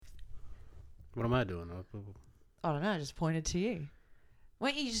What am I doing? I don't know. I just pointed to you.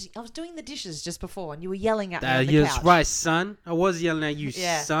 Weren't you just... I was doing the dishes just before and you were yelling at me on the couch. That's right, son. I was yelling at you,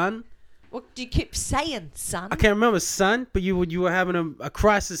 son. What do you keep saying, son? I can't remember, son, but you were having a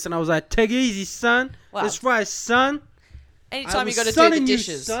crisis, and I was like, take it easy, son. Well, that's right, son. Anytime you got to do the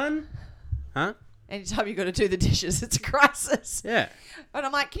dishes. You, son. Huh? Anytime you got to do the dishes, it's a crisis. Yeah. And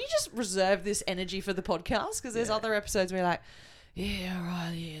I'm like, can you just reserve this energy for the podcast? Because there's other episodes where you're like, yeah, all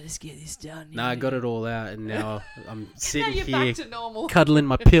right, yeah, let's get this done. Nah, I got it all out, and now I'm sitting now you're here back to normal. cuddling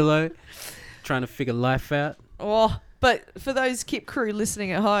my pillow, trying to figure life out. Oh, but for those Kip crew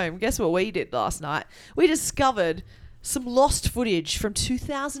listening at home, guess what we did last night? We discovered some lost footage from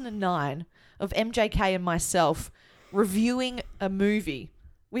 2009 of MJK and myself reviewing a movie.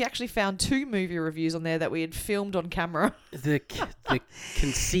 We actually found 2 movie reviews on there that we had filmed on camera. The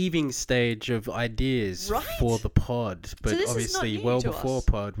conceiving stage of ideas for the pod. But so obviously, before us.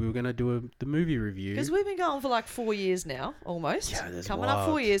 Pod, we were going to do the movie review. Because we've been going for like 4 years now, almost. Yeah, coming up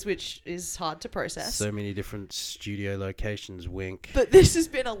 4 years, which is hard to process. So many different studio locations, wink. But this has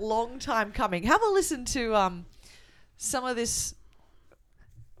been a long time coming. Have a listen to some of this,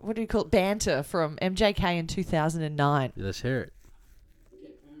 what do you call it, banter from MJK in 2009. Let's hear it.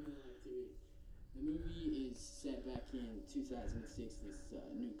 2006, this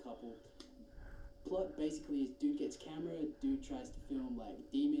new couple. Plot basically is dude gets camera, dude tries to film like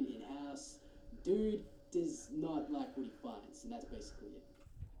a demon in-house. Dude does not like what he finds, and that's basically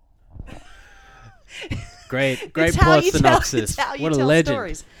it. Great plot synopsis. What a legend.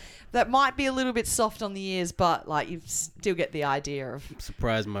 Stories. That might be a little bit soft on the ears, but like you still get the idea of. I'm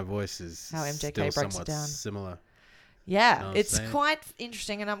surprised my voice is how MJK still breaks somewhat it down. Similar. Yeah, you know it's quite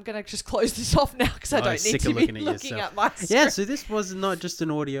interesting, and I'm going to just close this off now because I don't need to be looking at my screen. Yeah, so this was not just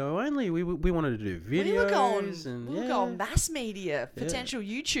an audio only. We wanted to do videos. We were going mass media, potential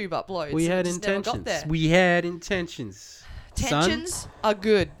YouTube uploads. We had intentions. We had intentions. Tensions are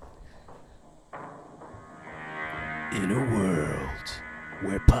good. In a world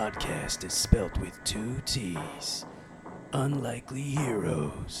where podcast is spelt with 2 T's, unlikely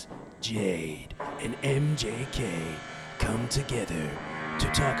heroes Jade and MJK come together to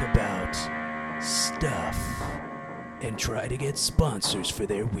talk about stuff and try to get sponsors for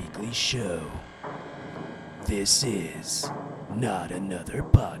their weekly show. This is not another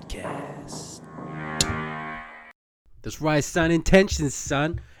podcast. That's right, son. Intentions,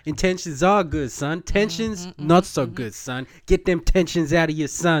 son. Intentions are good, son. Tensions, not so good, son. Get them tensions out of your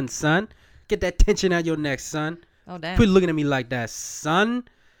son. Get that tension out your neck, son. Oh, damn. Quit looking at me like that, son.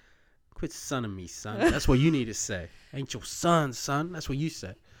 Quit sonning me, son. That's what you need to say. Ain't your son. That's what you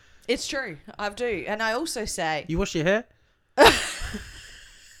say. It's true. I do. And I also say... You wash your hair?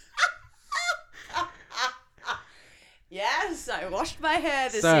 Yes, I washed my hair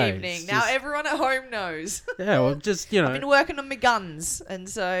this evening. Now everyone at home knows. Yeah, well, just, you know. I've been working on my guns, and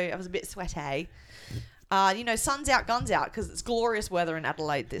so I was a bit sweaty. Sun's out, guns out, because it's glorious weather in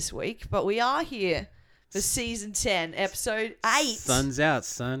Adelaide this week. But we are here for Season 10, Episode 8. Sun's out,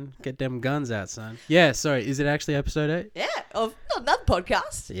 son. Get them guns out, son. Yeah, sorry. Is it actually Episode 8? Yeah, of another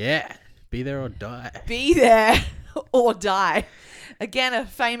podcast. Yeah. Be there or die. Be there or die. Again, a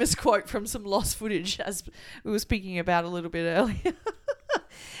famous quote from some lost footage, as we were speaking about a little bit earlier.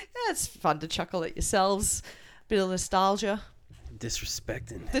 It's fun to chuckle at yourselves. Bit of nostalgia.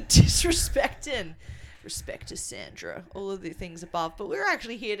 Disrespecting. The disrespecting. Respect to Sandra. All of the things above. But we're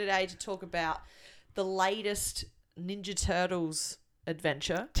actually here today to talk about the latest Ninja Turtles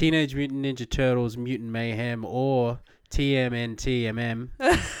adventure. Teenage Mutant Ninja Turtles, Mutant Mayhem, or TMNTMM.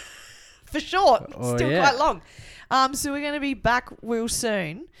 For short. Still quite long. So we're going to be back real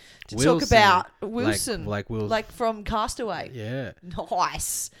soon to talk about Wilson. Like from Castaway. Yeah.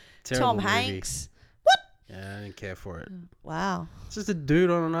 Nice. Terrible Tom movie. Hanks. What? Yeah, I didn't care for it. Wow. It's just a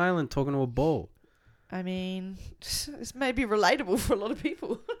dude on an island talking to a bull. I mean, this may be relatable for a lot of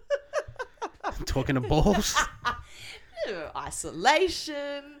people. Talking to bulls?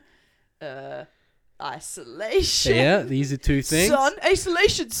 Isolation. Isolation. Yeah, these are 2 things. Son.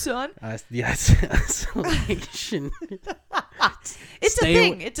 Isolation, son. The isolation. It's a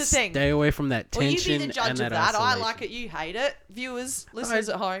thing. It's a thing. Stay away from that tension. Well, you be the judge of that. Isolation. I like it. You hate it. Viewers, listeners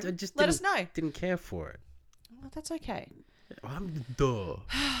at home, let us know. Didn't care for it. Well, that's okay. We're all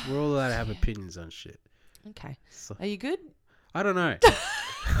allowed to have opinions on shit. Okay. So, are you good? I don't know.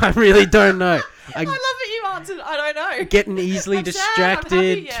 I really don't know. I love that you answered. I don't know. Getting easily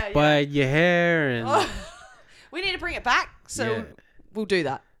distracted by your hair and. We need to bring it back, so we'll do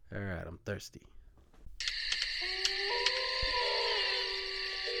that. All right, I'm thirsty.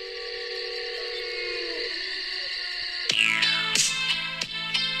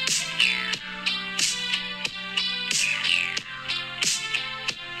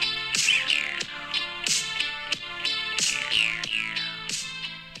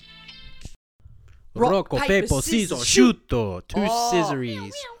 Rock, paper, scissors, shoot. Two Oh. scissories. Meow, meow,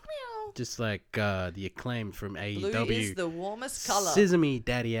 meow. Just like the acclaimed from AEW. Blue is the warmest color. Scissor me,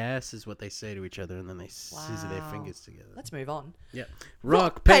 daddy ass, is what they say to each other, and then they scissor their Wow. fingers together. Let's move on. Yep.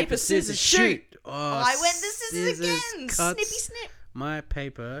 Rock, paper, scissors, shoot. Oh, I went the scissors again. cuts. Snippy snip. My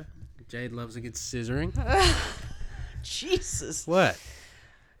paper. Jade loves a good scissoring. Jesus. What?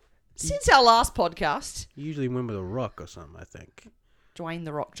 Since our last podcast, You usually win with a rock or something, I think. Dwayne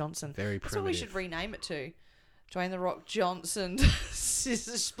The Rock Johnson. Very That's what we primitive. should rename it to. Dwayne The Rock Johnson.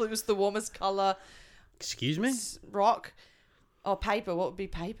 Scissors, blue's the warmest color. Excuse me? Rock. Oh, paper. What would be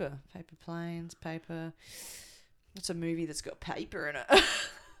paper? Paper planes, paper. What's a movie that's got paper in it?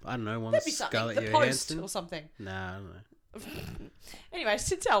 I don't know. One That'd with be something. Scarlett The Post Johansson. or something. Nah, I don't know. Anyway,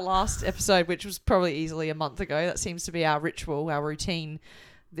 since our last episode, which was probably easily a month ago, that seems to be our ritual, our routine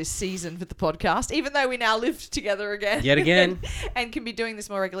this season with the podcast, even though we now live together again. Yet again. and can be doing this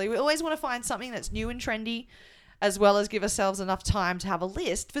more regularly. We always want to find something that's new and trendy, as well as give ourselves enough time to have a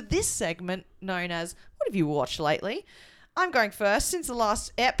list for this segment known as What Have You Watched Lately? I'm going first. Since the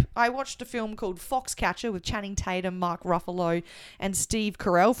last ep, I watched a film called Foxcatcher with Channing Tatum, Mark Ruffalo, and Steve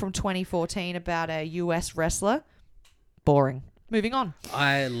Carell from 2014 about a US wrestler. Boring. Moving on.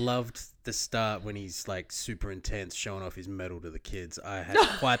 I loved the start when he's like super intense, showing off his medal to the kids. I had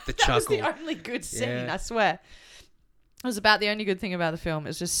quite the That was chuckle. the only good scene, Yeah. I swear. It was about the only good thing about the film.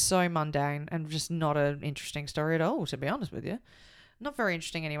 It's just so mundane and just not an interesting story at all, to be honest with you. Not very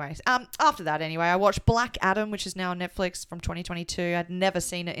interesting anyways. After that, anyway, I watched Black Adam, which is now on Netflix from 2022. I'd never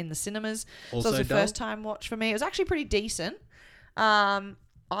seen it in the cinemas. Also so it was a dull? first time watch for me. It was actually pretty decent. I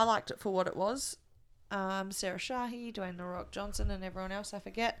liked it for what it was. Sarah Shahi, Dwayne The Rock Johnson, and everyone else I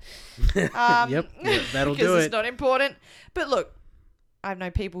forget. Yep, that'll do because it. it's not important. But look, I know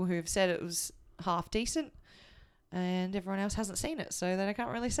people who have said it was half decent, and everyone else hasn't seen it, so they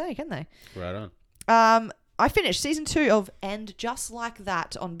can't really say, can they? Right on. I finished season 2 of And Just Like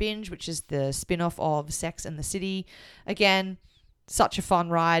That on Binge, which is the spin-off of Sex and the City. Again, such a fun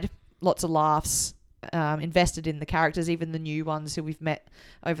ride, lots of laughs, invested in the characters, even the new ones who we've met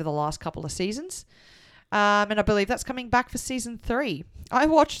over the last couple of seasons. And I believe that's coming back for season 3. I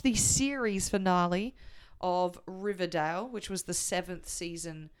watched the series finale of Riverdale, which was the 7th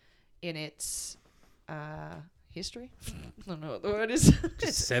season in its history. I don't know what the word is.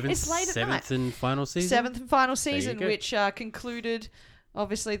 Seventh late at night. and final season? 7th and final you season, go. which concluded,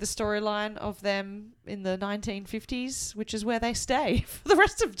 obviously, the storyline of them in the 1950s, which is where they stay for the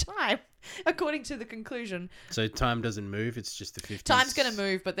rest of time, according to the conclusion. So time doesn't move, it's just the 50s. Time's going to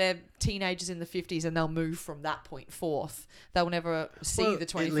move, but they're teenagers in the 50s, and they'll move from that point forth. They'll never see the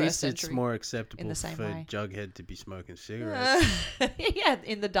 21st At least century. it's more acceptable in the same for way. Jughead to be smoking cigarettes. Yeah,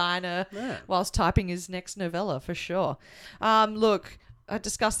 in the diner Yeah. whilst typing his next novella, for sure. Look, I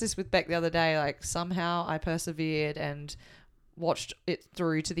discussed this with Beck the other day. Like, somehow I persevered and watched it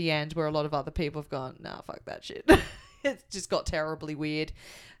through to the end, where a lot of other people have gone, nah, fuck that shit. It just got terribly weird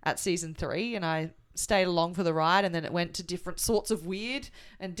at season 3, and I stayed along for the ride, and then it went to different sorts of weird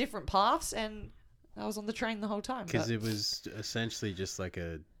and different paths, and I was on the train the whole time. Because but- it was essentially just like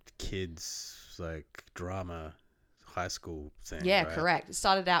a kids like drama high school thing. Yeah, right? correct. It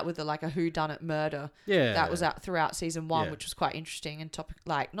started out with a whodunit murder. Yeah. That was out throughout season 1, Yeah. which was quite interesting and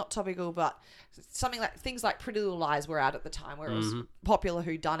not topical, but something like things like Pretty Little Lies were out at the time, where it was popular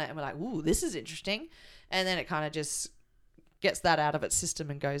whodunit, and we're like, ooh, this is interesting. And then it kind of just gets that out of its system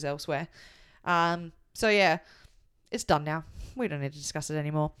and goes elsewhere. So yeah, it's done now. We don't need to discuss it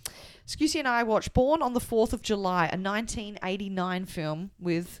anymore. Scusi and I watched Born on the 4th of July, a 1989 film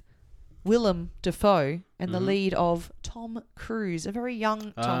with Willem Dafoe and the lead of Tom Cruise, a very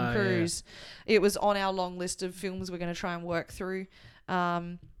young Tom Cruise. Yeah. It was on our long list of films we're going to try and work through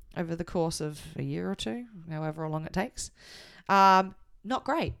over the course of a year or two, however long it takes. Not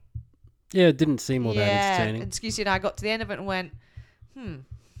great. Yeah, it didn't seem all that entertaining. And Scusi and I got to the end of it and went,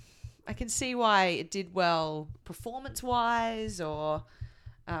 I can see why it did well performance-wise, or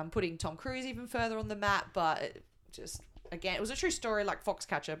putting Tom Cruise even further on the map, but it just, again, it was a true story like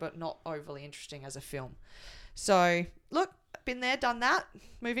Foxcatcher, but not overly interesting as a film. So, look, been there, done that,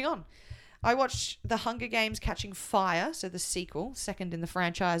 moving on. I watched The Hunger Games Catching Fire, so the sequel, second in the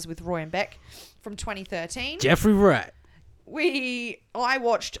franchise with Roy and Beck, from 2013. Jeffrey Wright. I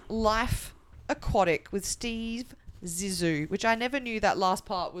watched Life Aquatic with Steve Zissou, which I never knew that last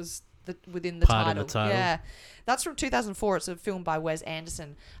part was within the Part title. of the title. Yeah. That's from 2004. It's a film by Wes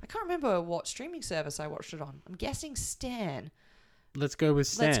Anderson. I can't remember what streaming service I watched it on. I'm guessing Stan. Let's go with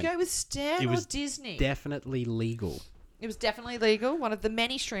Stan. Let's go with Stan It or was Disney. Definitely legal. It was definitely legal. One of the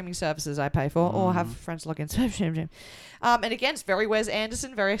many streaming services I pay for or have friends log into. And again, it's very Wes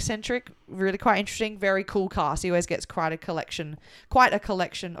Anderson, very eccentric, really quite interesting, very cool cast. He always gets quite a collection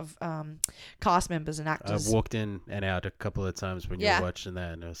of cast members and actors. I've walked in and out a couple of times when you're watching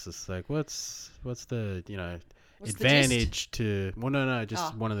that, and it's just like, what's the advantage to? Well, no,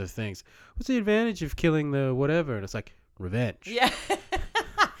 just one of the things. What's the advantage of killing the whatever? And it's like revenge. Yeah.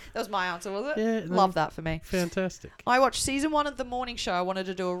 That was my answer, was it? Yeah. Love that for me. Fantastic. I watched season 1 of The Morning Show. I wanted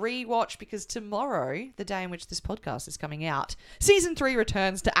to do a rewatch because tomorrow, the day in which this podcast is coming out, season 3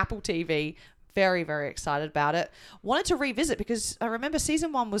 returns to Apple TV. Very, very excited about it. Wanted to revisit because I remember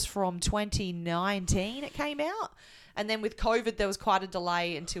season 1 was from 2019 it came out. And then with COVID, there was quite a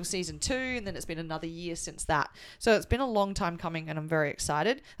delay until season 2, and then it's been another year since that. So it's been a long time coming, and I'm very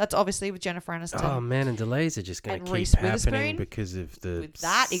excited. That's obviously with Jennifer Aniston. Oh, man, and delays are just going to keep Reese happening Witherspoon. because of the With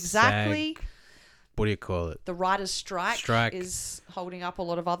that, exactly. What do you call it? The writer's strike is holding up a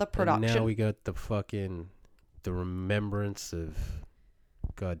lot of other production. And now we got the remembrance of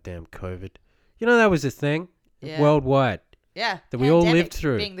goddamn COVID. You know, that was a thing worldwide. Yeah. That we all lived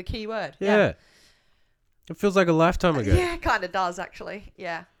through. Being the key word. Yeah. It feels like a lifetime ago. Yeah, it kind of does, actually.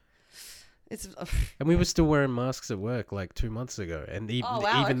 Yeah. It's. And we were still wearing masks at work like 2 months ago. And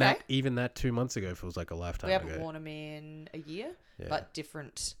even that 2 months ago feels like a lifetime ago. We haven't worn them in a year, but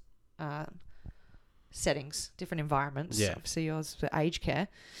different settings, different environments. Yeah. Obviously yours for aged care.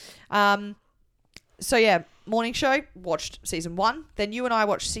 So yeah, Morning Show, watched season 1. Then you and I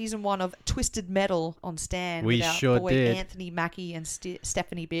watched season 1 of Twisted Metal on Stan. We with our sure boy did. Anthony Mackie and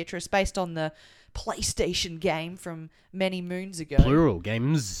Stephanie Beatrice, based on the PlayStation game from many moons ago. Plural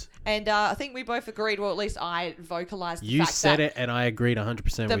games. And I think we both agreed, or at least I vocalized the You fact said that it, and I agreed 100%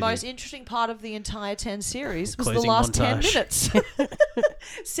 with you. the most interesting part of the entire 10 series was the Closing last 10 montage. minutes.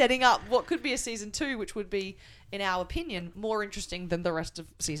 Setting up what could be a season 2, which would be, in our opinion, more interesting than the rest of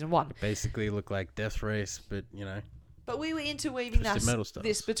season 1. Basically looked like Death Race, but, you know. But we were interweaving Twisted Metal stuff.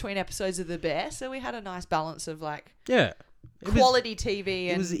 this between episodes of The Bear, so we had a nice balance of like Yeah. quality TV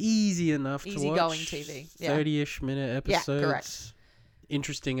and It was easy enough to watch. easygoing TV. Yeah. 30-ish minute episodes. Yeah, correct.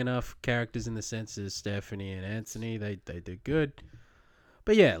 Interesting enough characters in the senses, Stephanie and Anthony, they did good.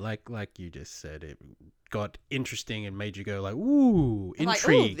 But yeah, like you just said, it got interesting and made you go like, ooh, I'm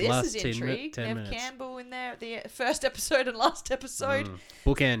intrigue. Like, last this is 10 intrigue. Nev Nev minutes. Campbell in there at the first episode and last episode.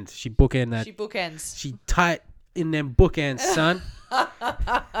 Bookend. She bookend that. She bookends. She tight in them bookends, son.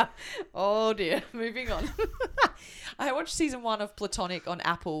 Oh dear. Moving on. I watched season 1 of Platonic on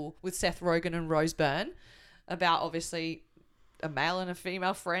Apple with Seth Rogen and Rose Byrne, about obviously a male and a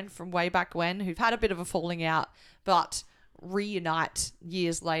female friend from way back when who've had a bit of a falling out, but reunite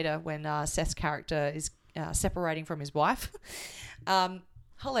years later when Seth's character is separating from his wife.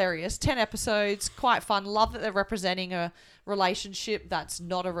 Hilarious. 10 episodes, quite fun. Love that they're representing a relationship that's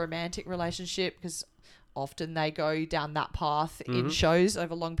not a romantic relationship, because often they go down that path in shows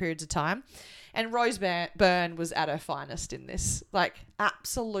over long periods of time. And Rose Byrne was at her finest in this. Like,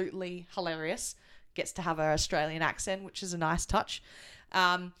 absolutely hilarious. Gets to have her Australian accent, which is a nice touch.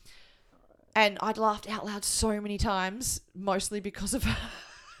 And I'd laughed out loud so many times, mostly because of her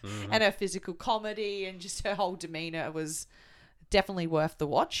and her physical comedy and just her whole demeanour was definitely worth the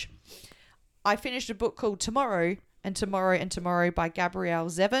watch. I finished a book called Tomorrow and Tomorrow and Tomorrow by Gabrielle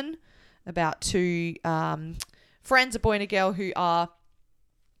Zevin, about two friends, a boy and a girl, who are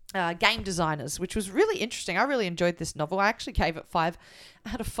game designers, which was really interesting. I really enjoyed this novel. I actually gave it 5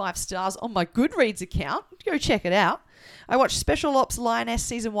 out of 5 stars on my Goodreads account. Go check it out. I watched Special Ops Lioness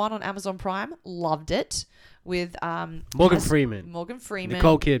Season 1 on Amazon Prime. Loved it. With Morgan Freeman.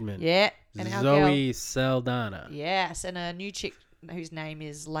 Nicole Kidman. Yeah. And our Zoe girl, Saldana. yes. And a new chick whose name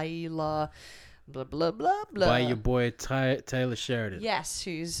is Layla blah, blah, blah, blah. By your boy Taylor Sheridan. Yes,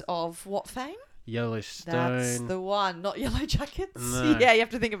 who's of what fame? Yellowstone. That's the one, not Yellow Jackets. No. Yeah, you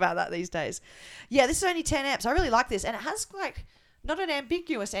have to think about that these days. Yeah, this is only 10 eps. I really like this. And it has like, not an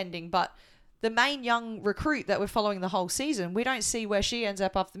ambiguous ending, but the main young recruit that we're following the whole season, we don't see where she ends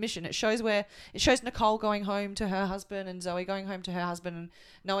up after the mission. It shows Nicole going home to her husband and Zoe going home to her husband and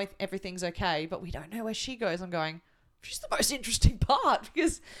knowing everything's okay, but we don't know where she goes. I'm going, she's the most interesting part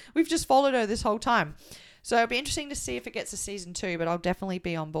because we've just followed her this whole time. So it'll be interesting to see if it gets a season 2, but I'll definitely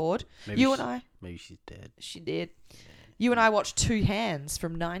be on board. Maybe she's dead. She did. You and I watched Two Hands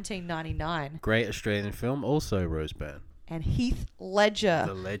from 1999. Great Australian film, also Rose Byrne. And Heath Ledger.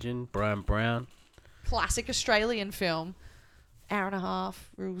 The legend, Brian Brown. Classic Australian film. Hour and a half,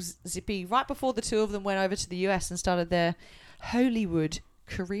 real zippy. Right before the two of them went over to the US and started their Hollywood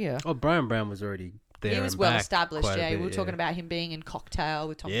career. Oh, Brian Brown was already there. He was and well back established, quite a yeah. bit, We were talking about him being in Cocktail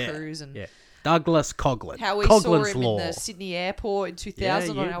with Tom Cruise and Douglas Coughlin. How we Coughlin's saw him Law. in the Sydney airport in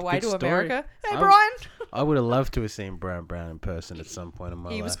 2000 on our way good to story. America. Hey, Brian. I would have loved to have seen Brian Brown in person at some point in my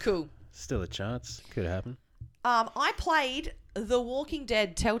life. He was cool. Still a chance. Could happen. I played The Walking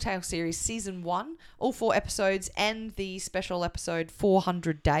Dead Telltale series season 1, all 4 episodes, and the special episode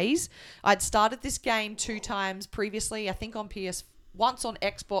 400 Days. I'd started this game 2 times previously, I think once on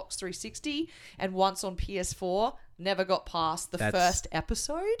Xbox 360 and once on PS4. Never got past the first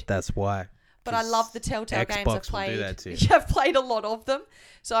episode. That's why. But I love the Telltale games. I've Xbox will do that too. I've played a lot of them.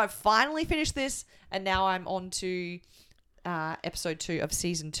 So I've finally finished this, and now I'm on to episode 2 of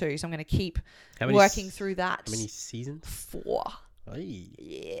season 2. So I'm going to keep working through that. How many seasons? 4. Hey.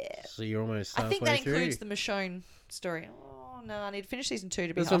 Yeah. So you're almost I halfway think that through. includes the Michonne story. Oh, no, I need to finish season 2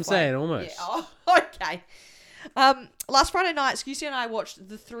 to be That's halfway. what I'm saying, almost. Yeah. Oh, okay. Last Friday night, Scusi and I watched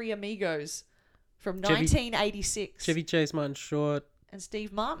The Three Amigos from 1986. Chevy Chase, Martin Short. And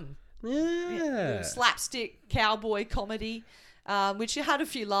Steve Martin. Yeah. Slapstick cowboy comedy, which you had a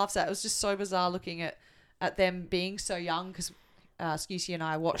few laughs at. It was just so bizarre looking at them being so young because Scusi and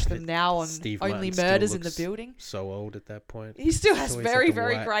I watched them now on Steve Only Martin Murders still in the looks Building. So old at that point. He still has Always very, got the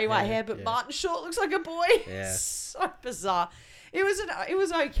very grey white hair, hair, but yeah. Martin Short looks like a boy. Yeah. So bizarre. It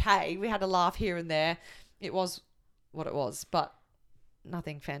was okay. We had a laugh here and there. It was what it was, but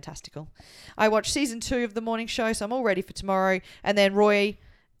nothing fantastical. I watched season 2 of The Morning Show, so I'm all ready for tomorrow. And then Roy,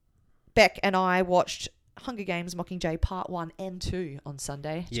 Beck, and I watched Hunger Games Mockingjay Part 1 and 2 on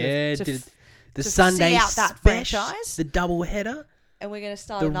Sunday. The Sunday see out that franchise. The double header. And we're going to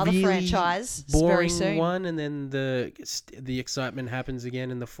start The another really franchise boring very soon. one, and then the excitement happens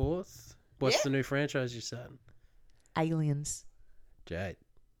again in the 4th. What's the new franchise you're starting? Aliens. Jade.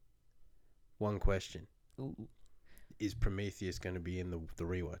 One question. Ooh. Is Prometheus going to be in the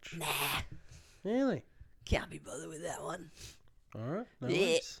rewatch? Nah. Really? Can't be bothered with that one. All right. No Yeah.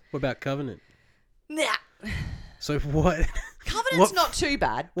 worries. What about Covenant? Nah. So what? Covenant's not too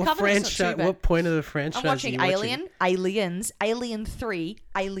bad. What Covenant's not too bad. What point of the franchise I'm watching are you Alien, Aliens, Alien 3,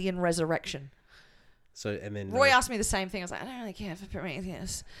 Alien Resurrection. So and then Roy asked me the same thing. I was like, I don't really care for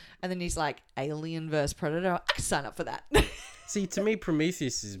Prometheus. And then he's like, Alien vs. Predator. I can sign up for that. See, to me,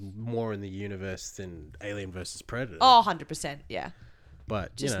 Prometheus is more in the universe than Alien versus Predator. Oh, 100%. Yeah.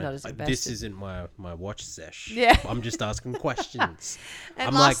 But, Just not as this invested. isn't my watch sesh. Yeah. I'm just asking questions.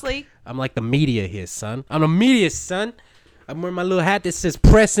 And lastly, I'm like the media here, son. I'm a media, son. I'm wearing my little hat that says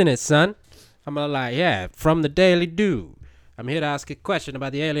press in it, son. I'm like, yeah, from the Daily Do. I'm here to ask a question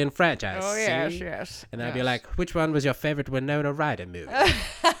about the Alien franchise. oh, see? yes. And I'd be like, which one was your favorite Winona Ryder movie?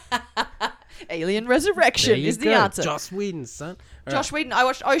 Alien Resurrection is the answer. Joss Whedon, son. All Josh Whedon. I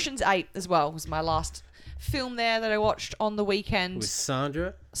watched Ocean's 8 as well. It was my last film there that I watched on the weekend. With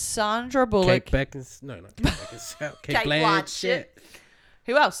Sandra Sandra Bullock. Kate Beckinsale. Kate Blanchett.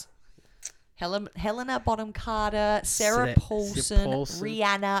 Who else? Helena Bonham Carter, Sarah Paulson,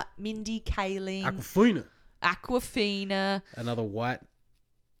 Rihanna, Mindy Kaling, Aquafina. Another white,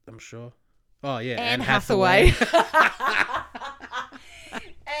 I'm sure. Oh, yeah. Anne Hathaway.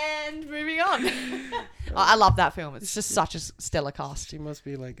 And moving on. I love that film. It's just such a stellar cast. She must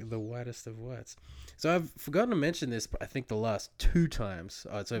be like the whitest of whites. So I've forgotten to mention this, but I think the last 2 times.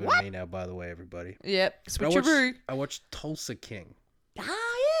 Oh, it's over to me now, by the way, everybody. Yep. Switcheroo. I watched Tulsa King. Ah,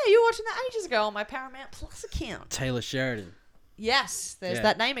 yeah. You were watching that ages ago on my Paramount Plus account. Taylor Sheridan. Yes. There's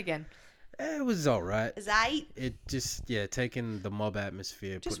that name again. It was all right. Is 8? It just, taking the mob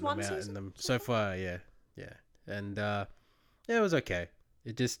atmosphere, Just putting them one out season? in them. So far, yeah. And, it was okay.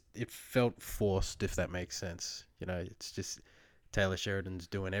 It felt forced, if that makes sense. It's just Taylor Sheridan's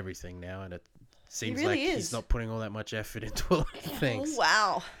doing everything now, and it seems really like is. he's not putting all that much effort into a lot of things. Oh,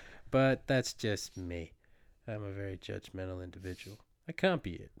 wow. But that's just me. I'm a very judgmental individual. I can't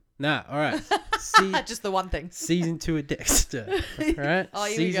be it. Nah, all right. Just the one thing. Season 2 of Dexter. All right? Oh,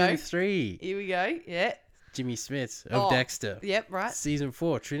 here Season we go. 3. Here we go. Yeah. Jimmy Smith of Dexter. Yep, right. Season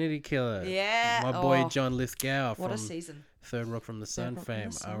 4, Trinity Killer. Yeah. My boy John Lithgow What from a season. Third Rock from the Sun Rock from fame.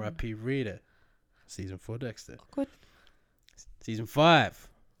 the Sun. R.I.P. Rita. Season 4, Dexter. Good. Season 5,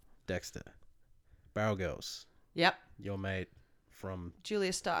 Dexter. Barrel Girls. Yep. Your mate from...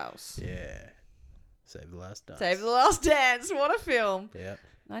 Julia Stiles. Yeah. Save the Last Dance. Save the Last Dance. What a film. Yep.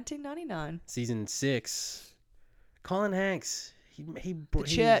 1999. Season 6, Colin Hanks. He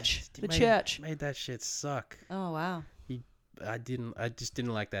Church. made that shit suck. Oh, wow. I just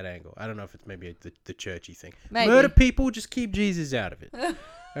didn't like that angle. I don't know if it's maybe the churchy thing. Maybe. Murder people, just keep Jesus out of it.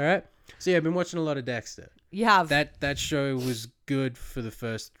 All right. So yeah, I've been watching a lot of Dexter. You have. That show was good for the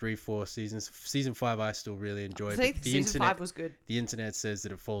first 3-4 seasons. Season 5 I still really enjoyed. I think season 5 was good. The internet says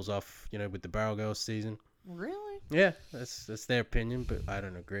that it falls off, with the Barrel Girls season. Really? Yeah, that's their opinion, but I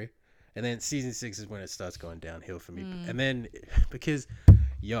don't agree. And then season 6 is when it starts going downhill for me. And then because,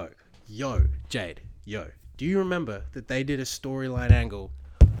 Jade, do you remember that they did a storyline angle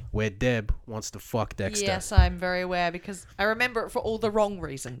where Deb wants to fuck Dexter? Yes, I'm very aware because I remember it for all the wrong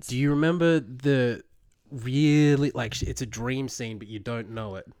reasons. Do you remember the really, like, it's a dream scene, but you don't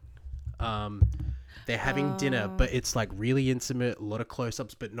know it? They're having dinner, but it's like really intimate, a lot of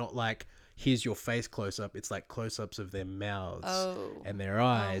close-ups, but not like, here's your face close-up. It's like close-ups of their mouths and their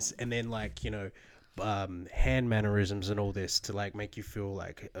eyes. And then like, you know, hand mannerisms and all this to like make you feel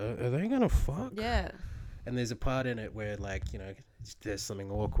like, are they gonna fuck? Yeah. And there's a part in it where like, you know, there's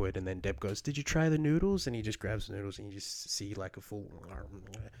something awkward, and then Deb goes, did you try the noodles? And he just grabs the noodles and you just see like a full,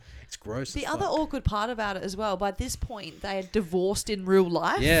 it's gross. The other awkward part about it as well, by this point they had divorced in real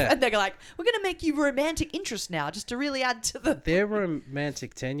life. Yeah. And they're like, we're going to make you romantic interest now just to really add to the... Their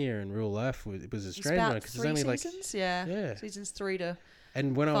romantic tenure in real life was a strange one, because it's only seasons? Yeah. Seasons 3 to...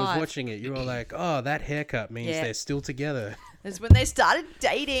 And when 5. I was watching it, you were like, oh, that haircut means they're still together. It's when they started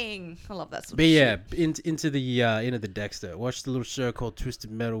dating. I love that sort of shit. But yeah, into the Dexter. Watched a little show called Twisted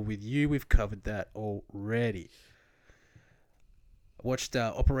Metal with you. We've covered that already. Watched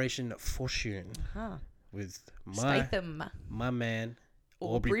Operation Fortune with my man,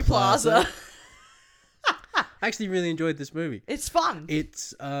 Aubrey Plaza. I actually really enjoyed this movie. It's fun.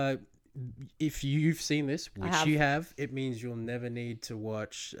 It's... if you've seen this, which you have, it means you'll never need to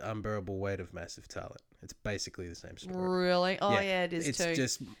watch Unbearable Weight of Massive Talent. It's basically the same story. Really? Oh, yeah, it is it's too. It's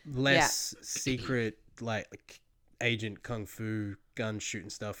just less secret, like agent kung fu gun shooting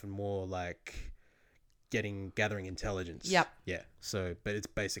stuff, and more like gathering intelligence. Yep. Yeah. So, but it's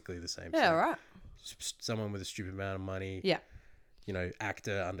basically the same. Yeah, right. Someone with a stupid amount of money. Yeah. You know,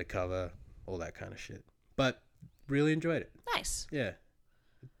 actor, undercover, all that kind of shit. But really enjoyed it. Nice. Yeah.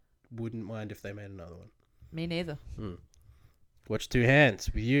 Wouldn't mind if they made another one. Me neither. Watch Two Hands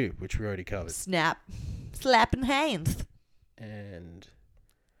with you, which we already covered. Slapping hands. And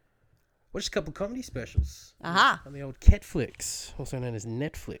watched a couple comedy specials. On the old Ketflix, also known as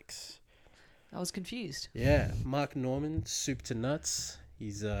Netflix. I was confused. Yeah, Mark Norman, Soup to Nuts.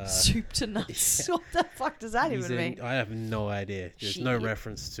 He's Soup to Nuts. What the fuck does that even mean? I have no idea. There's no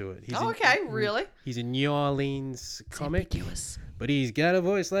reference to it. Really? He's a New Orleans comic. Ambiguous. But he's got a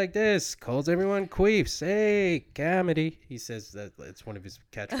voice like this. Calls everyone queefs. Hey, comedy. He says that it's one of his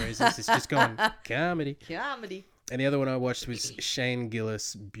catchphrases. It's just going, comedy. Comedy. And the other one I watched was Shane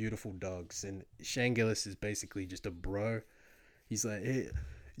Gillis, Beautiful Dogs. And Shane Gillis is basically just a bro. He's like, hey,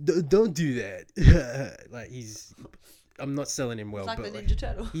 don't do that. Like, I'm not selling him well, it's like but the Ninja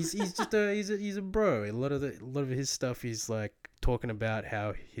Turtle. he's just he's a bro. A lot of his stuff, he's like talking about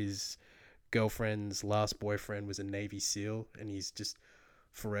how his girlfriend's last boyfriend was a Navy SEAL, and he's just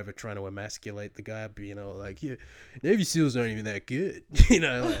forever trying to emasculate the guy, being all like, yeah, Navy SEALs aren't even that good. You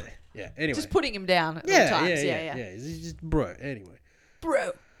know, like, yeah. Anyway, just putting him down at all times. Yeah. He's just bro. Anyway,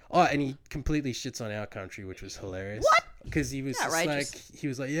 bro. Oh, and he completely shits on Our Country, which was hilarious. What? Because he was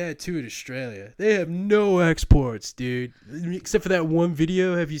yeah, toured Australia. They have no exports, dude. Except for that one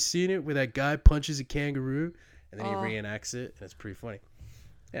video. Have you seen it where that guy punches a kangaroo and then he reenacts it, and it's pretty funny.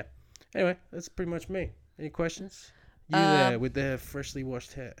 Yeah. Anyway, that's pretty much me. Any questions? You there with the freshly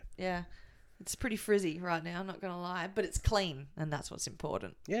washed hair. Yeah. It's pretty frizzy right now, I'm not going to lie. But it's clean, and that's what's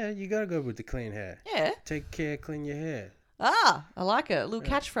important. Yeah, you got to go with the clean hair. Yeah. Take care, clean your hair. I like it. A little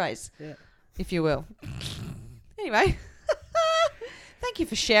catchphrase. Yeah. If you will. Anyway. Thank you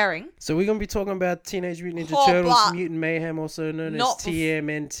for sharing. So we're going to be talking about Teenage Mutant Ninja Turtles, Mutant Mayhem, also known as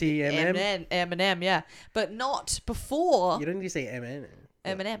TMNTMM. M&M, yeah. But not before... You don't need to say M&M.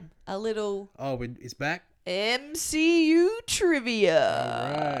 M&M. A little... Oh, it's back? MCU trivia.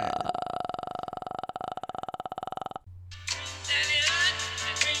 All right.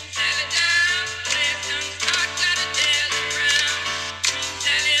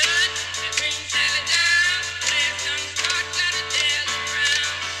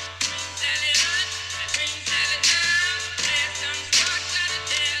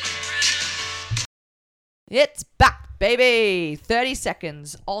 It's back, baby. 30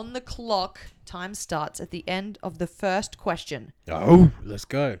 seconds on the clock. Time starts at the end of the first question. Oh, let's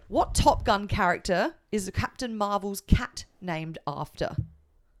go. What Top Gun character is Captain Marvel's cat named after?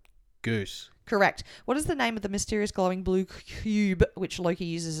 Goose. Correct. What is the name of the mysterious glowing blue cube which Loki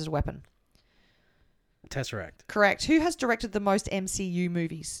uses as a weapon? Tesseract. Correct. Who has directed the most MCU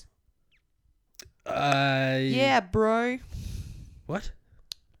movies? Yeah, bro. What?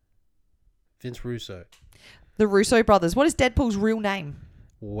 Vince Russo. The Russo brothers. What is Deadpool's real name?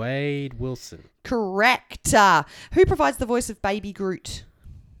 Wade Wilson. Correct. Who provides the voice of Baby Groot?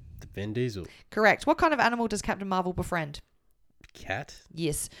 Vin Diesel. Correct. What kind of animal does Captain Marvel befriend? cat?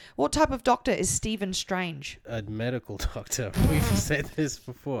 Yes. What type of doctor is Stephen Strange? A medical doctor. We've said this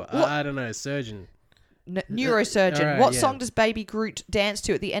before. I don't know. Surgeon. Neurosurgeon. Right, What yeah. song does Baby Groot dance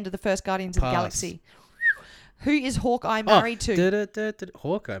to at the end of the first Guardians of the Pass. Galaxy? Who is Hawkeye married to?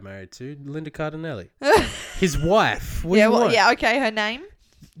 Hawkeye married to Linda Cardinelli. His wife. What do you want? Yeah, okay, her name.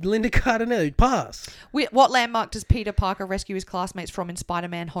 Linda Cardinelli. Pass. What landmark does Peter Parker rescue his classmates from in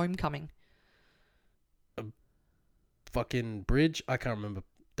Spider-Man Homecoming? Fucking bridge. I can't remember.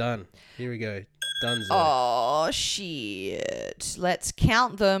 Done. Here we go. Dunzo. Oh, shit. Let's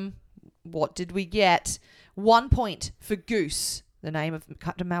count them. What did we get? 1 point for Goose, the name of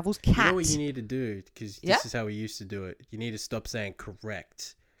Captain Marvel's cat. You know what you need to do? Because this is how we used to do it. You need to stop saying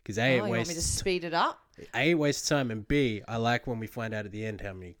correct. Because A, you want me to speed it up? A, it wastes time. And B, I like when we find out at the end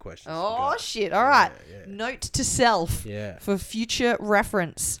how many questions we Oh, got. shit. All right. Yeah. Note to self for future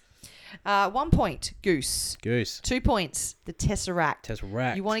reference. 1 point, Goose. 2 points, the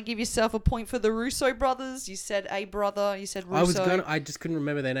Tesseract. You want to give yourself a point for the Russo brothers? You said a brother. You said Russo. I just couldn't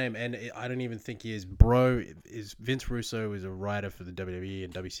remember their name, and I don't even think he is. Is Vince Russo was a writer for the WWE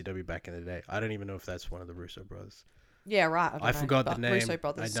and WCW back in the day. I don't even know if that's one of the Russo brothers. Yeah, right. I forgot the name. Russo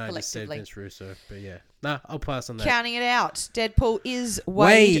brothers I just said Vince Russo, but yeah. Nah, I'll pass on that. Counting it out, Deadpool is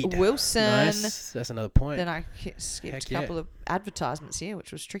Wade Wilson. Nice. That's another point. Then I skipped a couple of advertisements here,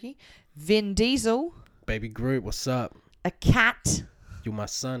 which was tricky. Vin Diesel. Baby Groot, what's up? A cat. You my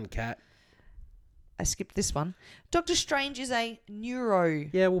son, cat. I skipped this one. Doctor Strange is a neuro.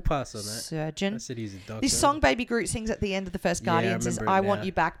 Yeah, we'll pass on that. Surgeon. I said he's a doctor. This song Baby Groot sings at the end of the first Guardians is I Want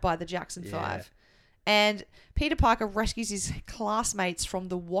You Back by the Jackson 5. And Peter Parker rescues his classmates from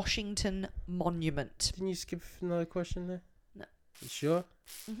the Washington Monument. Didn't you skip another question there? No. You sure?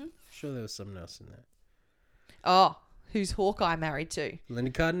 Mm-hmm. Sure there was something else in there. Oh, who's Hawkeye married to?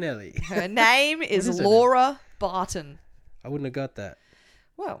 Linda Cardinelli. Her name is Laura Barton. I wouldn't have got that.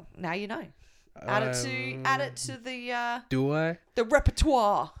 Well, now you know. Add it to the Do I? The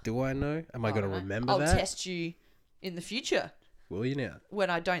repertoire. Do I know? Am I going to remember I'll that? test you in the future. Will you now? When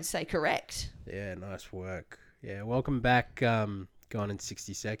I don't say correct. Yeah, nice work. Yeah, welcome back. Gone in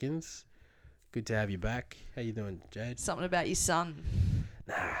 60 seconds. Good to have you back. How you doing, Jade? Something about your son.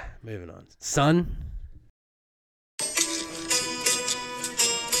 Nah, moving on. Son?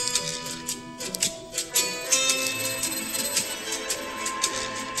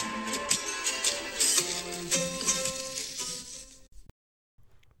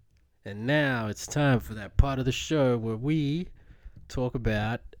 And now it's time for that part of the show where we talk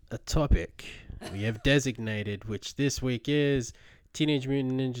about a topic we have designated, which this week is Teenage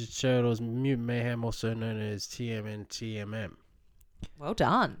Mutant Ninja Turtles Mutant Mayhem, also known as TMNTMM. Well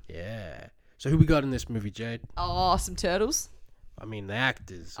done. Yeah. So who we got in this movie, Jade? Oh, some turtles. I mean, the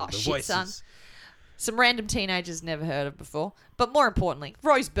actors, the shit, voices. son. Some random teenagers never heard of before. But more importantly,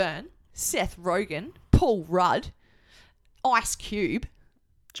 Rose Byrne, Seth Rogen, Paul Rudd, Ice Cube,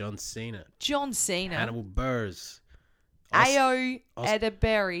 John Cena, Hannibal Buress, Ayo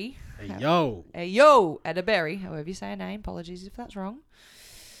Edebiri. Ayo Edebiri, however you say her name. Apologies if that's wrong.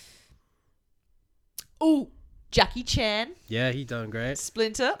 Ooh, Jackie Chan. Yeah, he done great.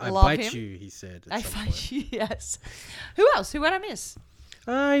 Splinter, I love bite him. you, he said. I bite you, yes. Who else? Who would I miss?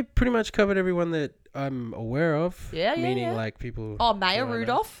 I pretty much covered everyone that I'm aware of. Yeah. Meaning like people. Oh, Maya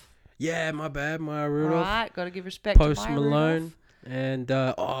Rudolph. Yeah, my bad, Maya Rudolph. Right, got to give respect to Maya Post Malone. Rudolph. And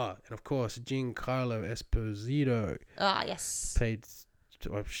of course, Giancarlo Esposito. Ah, yes. I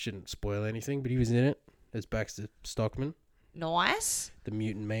shouldn't spoil anything, but he was in it as Baxter Stockman. Nice. The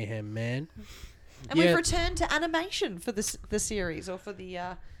Mutant Mayhem Man. And we've returned to animation for the series, or for the,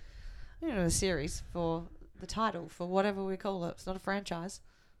 the series, for the title, for whatever we call it. It's not a franchise.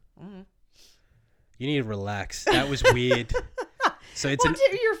 Mm. You need to relax. That was weird. So it's what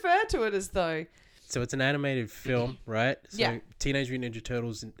do you refer to it as, though? So it's an animated film, right? So yeah. Teenage Mutant Ninja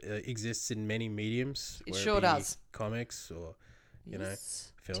Turtles exists in many mediums. It sure does. Comics or,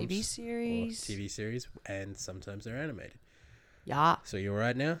 films. TV series. And sometimes they're animated. Yeah. So you all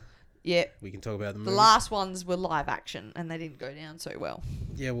right now? Yeah. We can talk about the movie. The last ones were live action, and they didn't go down so well.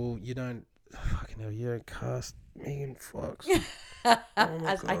 Yeah, well, you don't cast Megan Fox. As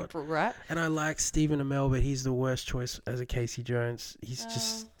God. April, right? And I like Stephen Amell, but he's the worst choice as a Casey Jones. He's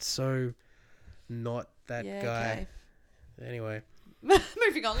just so not that guy. Okay. Anyway.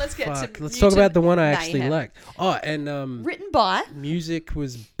 Moving on, let's talk about the one I actually liked. Oh, and written by. Music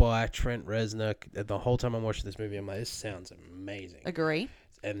was by Trent Reznor. The whole time I'm watching this movie, I'm like, this sounds amazing. Agree.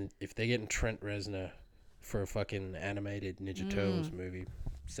 And if they're getting Trent Reznor for a fucking animated Ninja Turtles movie,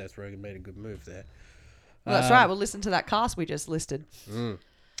 Seth Rogen made a good move there. Well, that's right. We'll listen to that cast we just listed.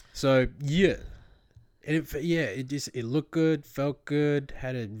 So, yeah. And it looked good, felt good,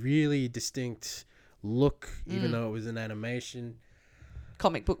 had a really distinct look, even though it was an animation.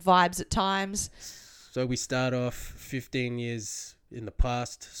 Comic book vibes at times. So we start off 15 years in the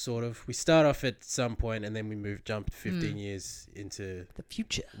past, sort of. We start off at some point, and then we jump 15 years into the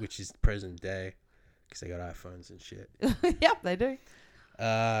future, which is present day, because they got iPhones and shit. Yep, they do.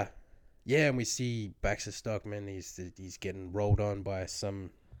 And we see Baxter Stockman. He's getting rolled on by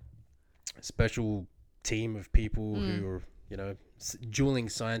some special team of people who are, dueling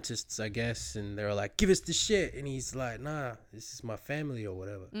scientists, I guess, and they're like, give us the shit, and he's like, nah, this is my family or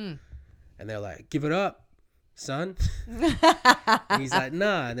whatever. And they're like, give it up, son. And he's like,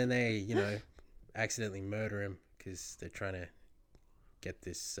 nah. And then they, accidentally murder him because they're trying to get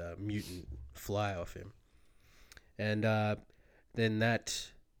this mutant fly off him. And then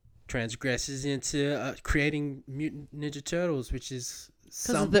that transgresses into creating Mutant Ninja Turtles, which is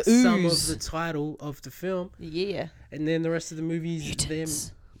some of the title of the film. Yeah. And then the rest of the movie is Mutants.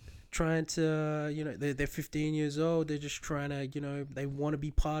 them trying to, they're 15 years old. They're just trying to, they want to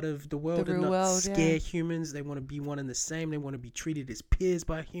be part of the world and not scare humans. They want to be one and the same. They want to be treated as peers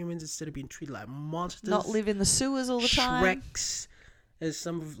by humans instead of being treated like monsters. Not live in the sewers all the time. Shreks, as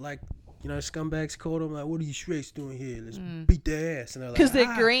some of scumbags called them. Like, what are you Shreks doing here? Let's beat their ass. And they're like, because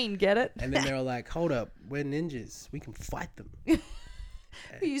they're green, get it? And then they're like, hold up, we're ninjas. We can fight them.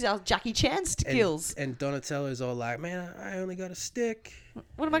 We use our Jackie Chan skills. And Donatello's all like, man, I only got a stick.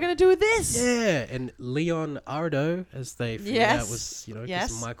 What am I going to do with this? Yeah. And Leon Ardo, as they figured out, was,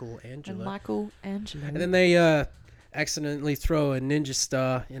 Michelangelo. And then they accidentally throw a ninja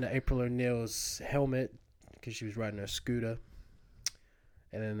star in April O'Neil's helmet because she was riding her scooter.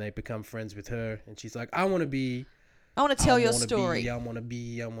 And then they become friends with her. And she's like, I want to tell your story. I want to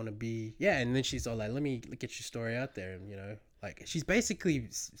be. Yeah. And then she's all like, let me get your story out there. And, like, she's basically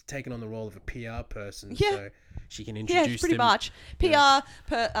taken on the role of a PR person, so she can introduce pretty much. PR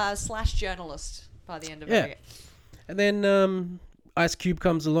 / journalist by the end of it. And then Ice Cube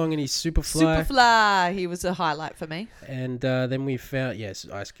comes along and he's Superfly. Superfly, he was a highlight for me. And then we found,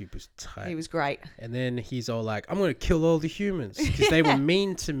 Ice Cube was tight. He was great. And then he's all like, I'm going to kill all the humans because they were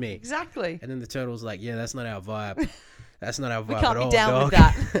mean to me. Exactly. And then the Turtle's like, yeah, that's not our vibe. That's not our vibe at all, dog. We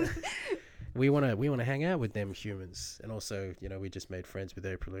can't be down with that. We wanna hang out with them humans, and also we just made friends with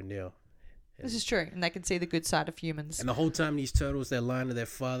April O'Neil. This is true, and they can see the good side of humans. And the whole time these turtles, they're lying to their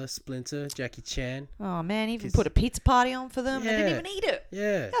father, Splinter, Jackie Chan. Oh man, even put a pizza party on for them. They didn't even eat it.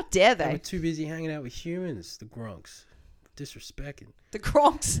 Yeah, how dare they? They were too busy hanging out with humans. The Gronks, disrespecting the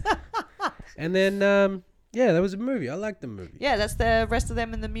Gronks. And then that was a movie. I liked the movie. Yeah, that's the rest of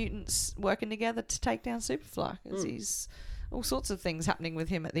them and the mutants working together to take down Superfly because he's. All sorts of things happening with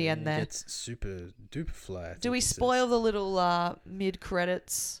him at the end there. It's super duper fly. Do we spoil the little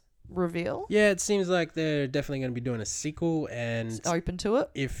mid-credits reveal? Yeah, it seems like they're definitely going to be doing a sequel. And it's open to it.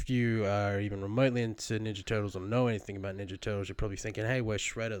 If you are even remotely into Ninja Turtles or know anything about Ninja Turtles, you're probably thinking, hey, where's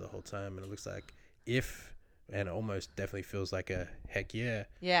Shredder the whole time? And it looks like and it almost definitely feels like a heck yeah.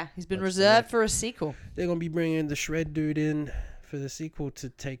 Yeah, he's been reserved for a sequel. They're going to be bringing the Shred dude in for the sequel to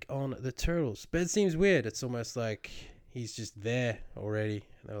take on the Turtles. But it seems weird. It's almost like he's just there already.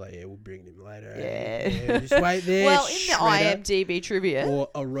 And they're like, yeah, we'll bring him later. Yeah. Just wait there. Well, in the IMDb trivia. Or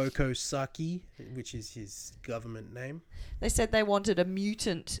Oroko Saki, which is his government name. They said they wanted a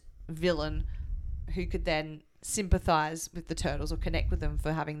mutant villain who could then sympathize with the Turtles or connect with them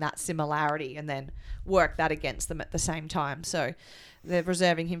for having that similarity and then work that against them at the same time. So they're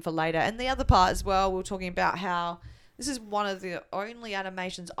reserving him for later. And the other part as well, we were talking about how this is one of the only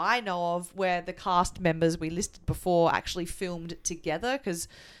animations I know of where the cast members we listed before actually filmed together, because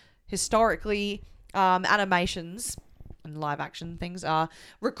historically animations and live action things are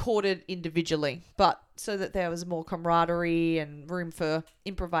recorded individually, but so that there was more camaraderie and room for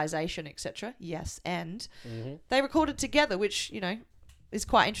improvisation, etc. Yes, and they recorded together, which, is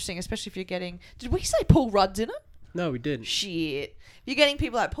quite interesting, especially if you're getting... Did we say Paul Rudd's in it? No, we didn't. Shit. You're getting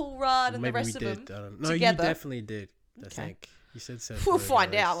people like Paul Rudd and the rest of them together. No, you definitely did. I think you said so. We'll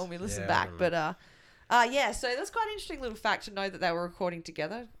find out when we listen back. But so that's quite an interesting little fact to know that they were recording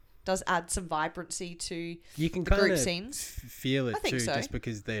together. Does add some vibrancy to you can the group scenes. Feel it too, just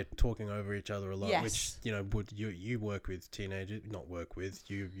because they're talking over each other a lot. Yes. Which would you work with teenagers? Not work with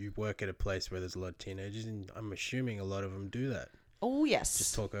you work at a place where there's a lot of teenagers, and I'm assuming a lot of them do that. Oh yes,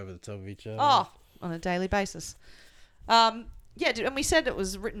 just talk over the top of each other. Oh, on a daily basis. And we said it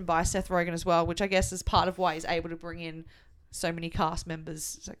was written by Seth Rogen as well, which I guess is part of why he's able to bring in so many cast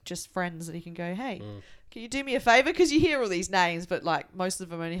members. It's like just friends that he can go, hey, can you do me a favor? Because you hear all these names, but like most of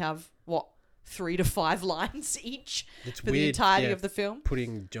them only have 3 to 5 lines each It's for weird, the entirety of the film.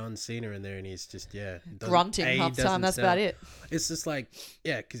 Putting John Cena in there and he's just, grunting half the time. That's about it. It's just like,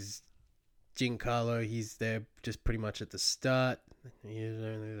 because Giancarlo, he's there just pretty much at the start. He's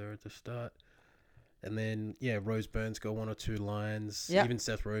only there at the start. And then, Rose Byrne's got 1 or 2 lines. Yep. Even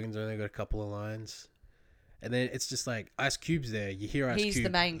Seth Rogen's only got a couple of lines. And then it's just like Ice Cube's there. You hear Ice Cube He's the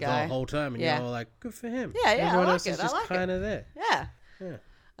main guy the whole time, and you're all like, good for him. Yeah, Everyone I else like is it. just I like kind of there. Yeah. Yeah.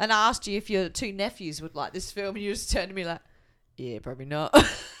 And I asked you if your 2 nephews would like this film, and you just turned to me like, yeah, probably not.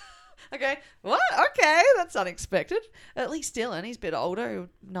 Okay, what? Okay, that's unexpected. At least Dylan, he's a bit older,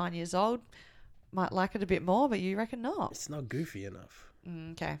 9 years old, might like it a bit more, but you reckon not? It's not goofy enough.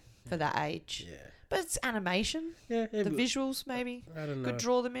 Okay, for that age. Yeah. But it's animation. Yeah. The visuals, maybe. I don't know. Could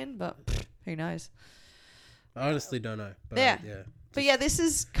draw them in, but who knows? I honestly don't know. But Yeah. yeah. But yeah, this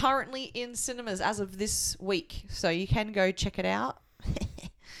is currently in cinemas as of this week, so you can go check it out.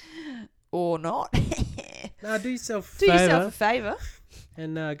 Or not. No, do yourself a Do favour. yourself a favour.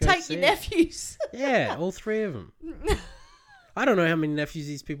 And go Take see your it. nephews. Yeah, all 3 of them. I don't know how many nephews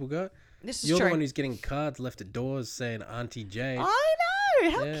these people got. This is You're true. the one who's getting cards left at doors saying Auntie Jade. I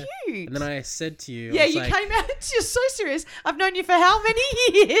know. How Yeah. cute. And then I said to you, Yeah, I was you like, came out. You're so serious. I've known you for how many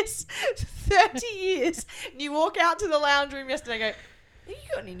years? 30 years. And you walk out to the lounge room yesterday and go, have you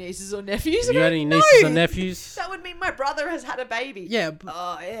got any nieces or nephews? have you I got go, any "No." nieces or nephews? That would mean my brother has had a baby. Yeah.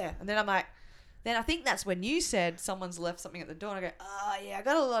 Oh, yeah. And then I'm like, then I think that's when you said someone's left something at the door. And I go, oh, yeah, I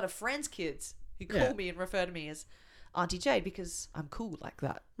got a lot of friends' kids who call me and refer to me as Auntie Jade because I'm cool like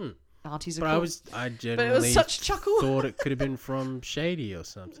that. Aunties are But cool. I But genuinely it was such chuckle. thought it could have been from Shady or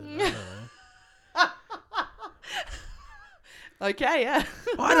something. I don't know. Okay, yeah.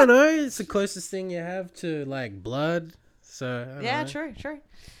 I don't know. It's the closest thing you have to like blood. So I don't know. True.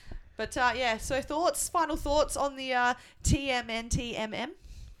 But yeah, so final thoughts on the TMNTMM?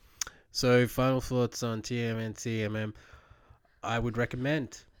 So final thoughts on TMNTMM. I would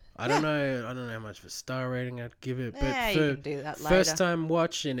recommend. I don't know how much of a star rating I'd give it, but Yeah, for you can do that later. first time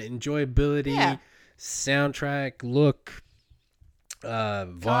watch and enjoyability, soundtrack, look,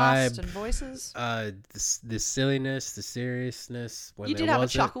 vibe, Cast and voices. the silliness, the seriousness. When You did have a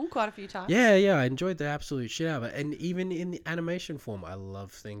chuckle quite a few times. Yeah, I enjoyed the absolute shit out of it, and even in the animation form, I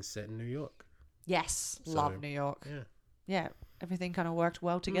love things set in New York. Yes, So, love New York. Yeah. Everything kind of worked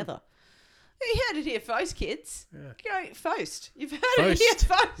well together. You heard it here first, kids. Yeah. Go first. You've heard it here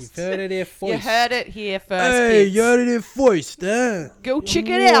first. You've heard it here first. You heard it here first, Hey, kids. you heard it here first, huh? Go check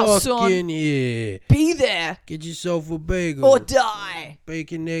it out, Walk son. in here. Be there Get yourself a bagel. or die.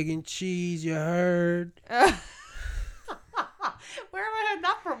 Bacon, egg, and cheese, you heard? Where have I heard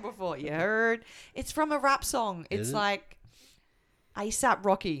that from before? You heard? It's from a rap song. Is It's it? like ASAP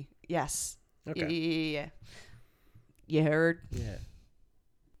Rocky. Yes. Okay. Yeah. You heard? Yeah.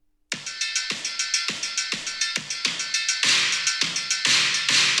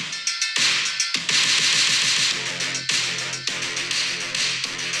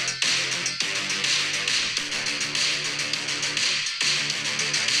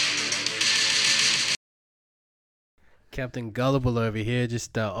 Captain Gullible over here,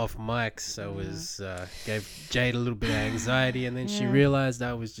 just off mic, so was gave Jade a little bit of anxiety, and then she realized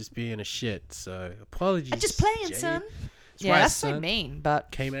I was just being a shit. So apologies. I'm just playing, Jade. son. That's Yeah, right, that's son. so mean.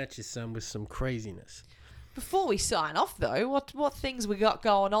 But Came at you, son, with some craziness. before we sign off, though, what things we got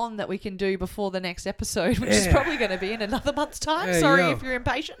going on that we can do before the next episode, which is Yeah. probably going to be in another month's time. Hey, Sorry yo. if you're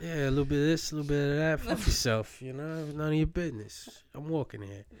impatient. Yeah, a little bit of this, a little bit of that. Fuck yourself, you know? None of your business. I'm walking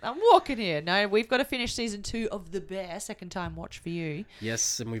here. I'm walking here. No, we've got to finish season 2 of The Bear, second time watch for you.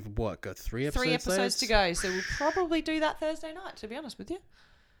 Yes, and we've, got 3 episodes 3 episodes left? to go, so we'll probably do that Thursday night, to be honest with you.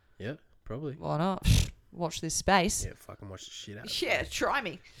 Yeah, probably. Why not? Watch this space. Yeah, fucking watch the shit out of it. Yeah, try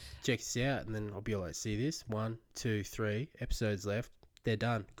me. Check this out, and then I'll be like, see this? 1, 2, 3 episodes left. They're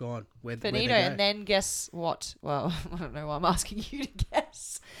done. Gone. Where'd they Finito, go? and then guess what? Well, I don't know why I'm asking you to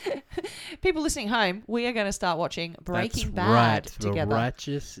guess. People listening home, we are going to start watching Breaking Bad together. The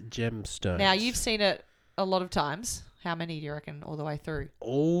Righteous Gemstones. Now, you've seen it a lot of times. How many do you reckon all the way through?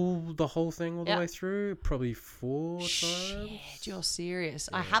 the whole thing all the way through? Probably 4 times. Shit, you're serious.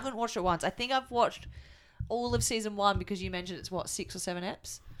 I haven't watched it once. I think I've watched all of season 1 because you mentioned it's, 6 or 7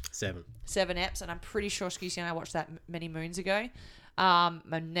 eps? 7. 7 eps, and I'm pretty sure Scusi and I watched that many moons ago. I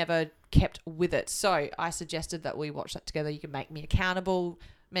never kept with it. So I suggested that we watch that together. You can make me accountable.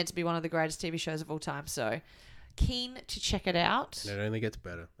 Meant to be one of the greatest TV shows of all time. So keen to check it out. And it only gets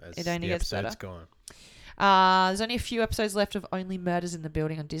better as It only the gets episode's better. gone. There's only a few episodes left of Only Murders in the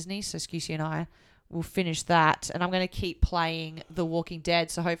Building on Disney. So Scusi and I will finish that. And I'm going to keep playing The Walking Dead.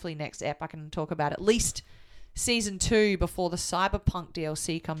 So hopefully next ep I can talk about at least Season 2 before the Cyberpunk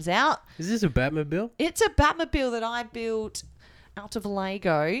DLC comes out. Is this a Batmobile? It's a Batmobile that I built out of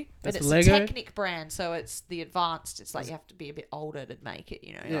Lego. That's but it's Lego? a Technic brand, so it's the advanced. It's like you have to be a bit older to make it,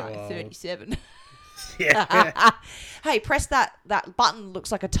 like 37. Yeah. Hey, press that button.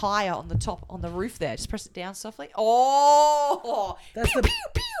 Looks like a tire on the top, on the roof there. Just press it down softly. Oh, That's pew, the-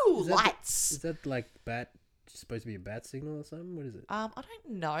 pew, pew, Is that lights. Is that like supposed to be a bat signal or something? What is it? I don't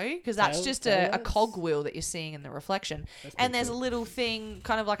know, because that's Tail- just tail a lights? cogwheel that you're seeing in the reflection. That's And pretty there's cool. a little thing,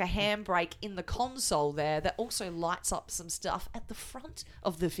 kind of like a handbrake in the console there that also lights up some stuff at the front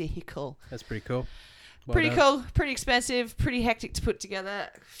of the vehicle. That's pretty cool. Well Pretty done. cool, pretty expensive, pretty hectic to put together.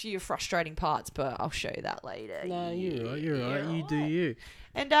 A few frustrating parts, but I'll show you that later. Nah, you're right. You do you.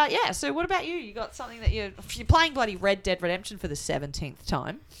 And yeah, so what about you? You got something that you're playing bloody Red Dead Redemption for the 17th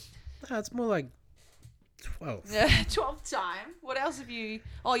time. No, it's more like 12. Yeah, 12th time. What else have you...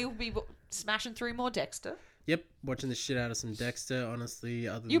 Oh, you'll be smashing through more Dexter. Yep, watching the shit out of some Dexter, honestly.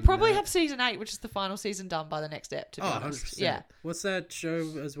 You'll probably have season 8, which is the final season, done by the next ep, to be honest. 100%. Yeah. What's that show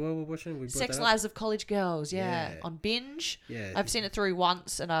as well we're watching? We brought Sex that up? Lives of College Girls, yeah. Yeah. On Binge. Yeah. I've seen it through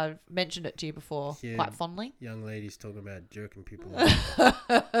once, and I've mentioned it to you before Yeah. quite fondly. Young ladies talking about jerking people.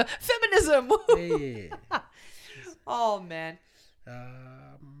 Feminism! Yeah. Oh, man.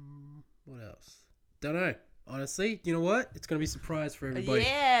 What else? Don't know. Honestly, you know what? It's going to be a surprise for everybody.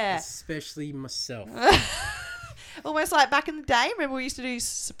 Yeah. Especially myself. Almost like back in the day. Remember we used to do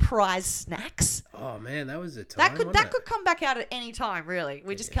surprise snacks? Oh, man, that was a time. That wasn't could it? come back out at any time, really.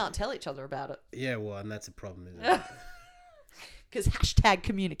 We just can't tell each other about it. Yeah, well, and that's a problem, isn't it? Because hashtag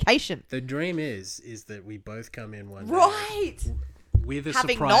communication. The dream is that we both come in one day Right. with a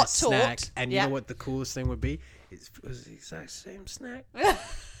Having surprise not snack, talked, and yeah. you know what the coolest thing would be? It was the exact same snack.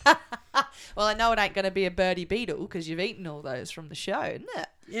 Well, I know it ain't going to be a birdie beetle because you've eaten all those from the show, isn't it?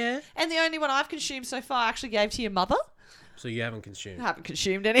 Yeah. And the only one I've consumed so far I actually gave to your mother. So you haven't consumed. I haven't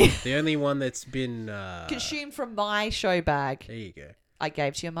consumed any. The only one that's been Consumed from my show bag. There you go. I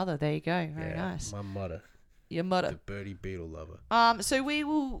gave to your mother. There you go. Very Yeah, nice. My mother, Your the mother. birdie beetle lover. So we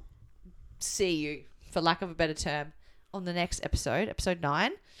will see you, for lack of a better term, on the next episode, episode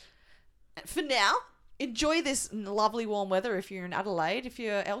 9. For now, enjoy this lovely warm weather if you're in Adelaide. If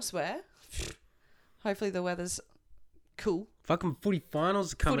you're elsewhere, hopefully the weather's cool. Fucking footy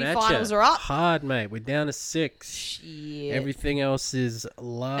finals are coming Footy at you. finals are up. Hard, mate. We're down to 6. Shit. Everything else is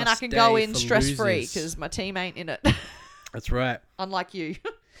last. And I can day go in for stress-free losers. because my team ain't in it. That's right. Unlike you.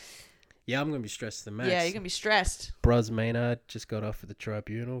 Yeah, I'm gonna be stressed the max. Yeah, you're going to be stressed. Bruz Maynard just got off at the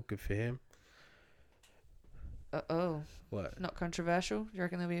tribunal. Good for him. Uh-oh. What? Not controversial? Do you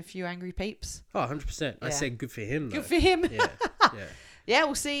reckon there'll be a few angry peeps? Oh, 100%. I Yeah. said good for him, though. Good for him. Yeah, yeah. Yeah,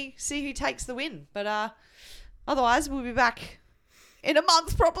 we'll see who takes the win. But otherwise, we'll be back in a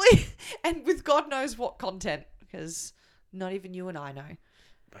month probably, and with God knows what content, because not even you and I know.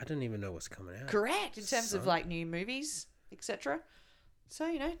 I don't even know what's coming out. Correct, in terms of Son. like new movies, etc.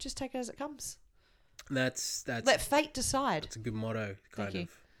 So just take it as it comes. That's Let fate decide. That's a good motto, kind Thank you. of.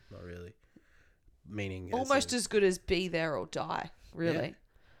 Not really. Meaning Almost as good as be there or die. Really.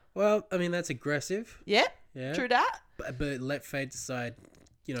 Well, I mean, that's aggressive. Yeah. Yeah. True that. But let fate decide,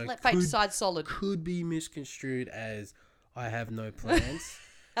 Let fate decide solid. could be misconstrued as I have no plans.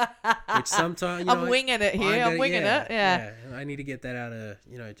 Which sometimes, I'm winging it here. I'm winging it. Yeah. I need to get that out of,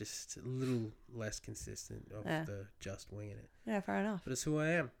 just a little less consistent of the just winging it. Yeah, fair enough. But it's who I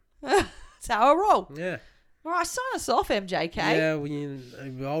am. That's how I roll. Yeah. All right, sign us off, MJK.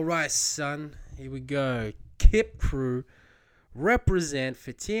 Yeah, all right, son. Here we go. Kip Crew represent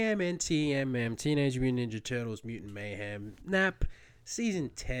for TMNTMM, Teenage Mutant Ninja Turtles, Mutant Mayhem, NAP, Season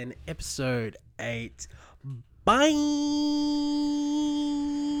 10, Episode 8.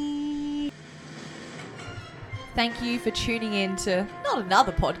 Bye! Thank you for tuning in to Not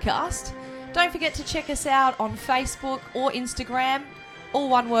Another Podcast. Don't forget to check us out on Facebook or Instagram. All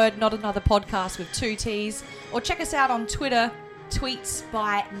one word, Not Another Podcast with 2 T's. Or check us out on Twitter, Tweets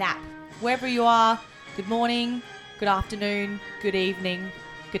by Nap. Wherever you are, good morning, good afternoon, good evening,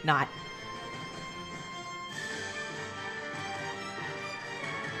 good night.